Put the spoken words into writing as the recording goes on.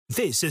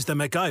This is the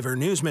MacIver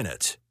News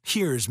Minute.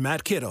 Here's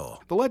Matt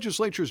Kittle. The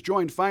legislature's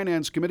Joint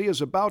Finance Committee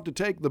is about to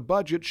take the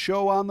budget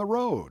show on the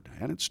road,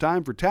 and it's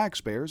time for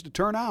taxpayers to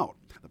turn out.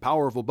 The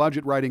powerful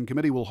budget writing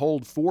committee will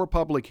hold 4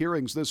 public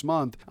hearings this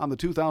month on the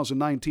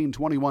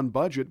 2019-21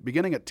 budget,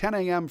 beginning at 10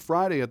 a.m.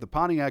 Friday at the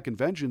Pontiac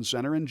Convention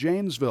Center in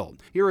Janesville.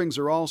 Hearings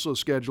are also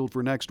scheduled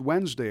for next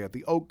Wednesday at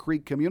the Oak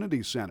Creek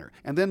Community Center,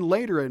 and then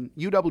later in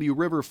UW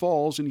River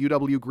Falls and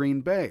UW Green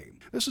Bay.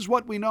 This is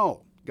what we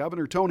know.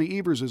 Governor Tony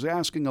Evers is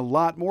asking a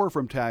lot more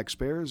from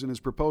taxpayers in his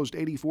proposed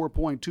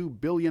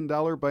 $84.2 billion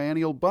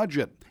biennial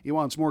budget. He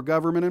wants more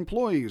government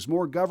employees,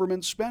 more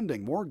government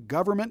spending, more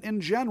government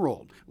in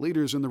general.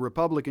 Leaders in the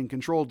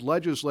Republican-controlled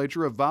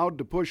legislature have vowed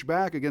to push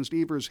back against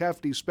Evers'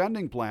 hefty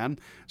spending plan,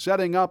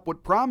 setting up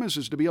what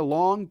promises to be a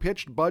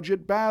long-pitched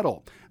budget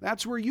battle.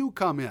 That's where you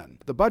come in.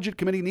 The Budget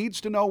Committee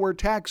needs to know where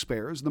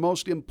taxpayers, the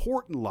most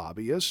important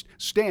lobbyists,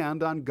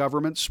 stand on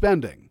government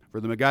spending. For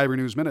the MacIver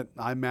News Minute,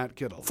 I'm Matt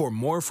Kittle. For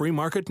more free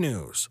market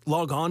news,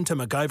 log on to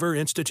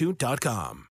MacIverInstitute.com.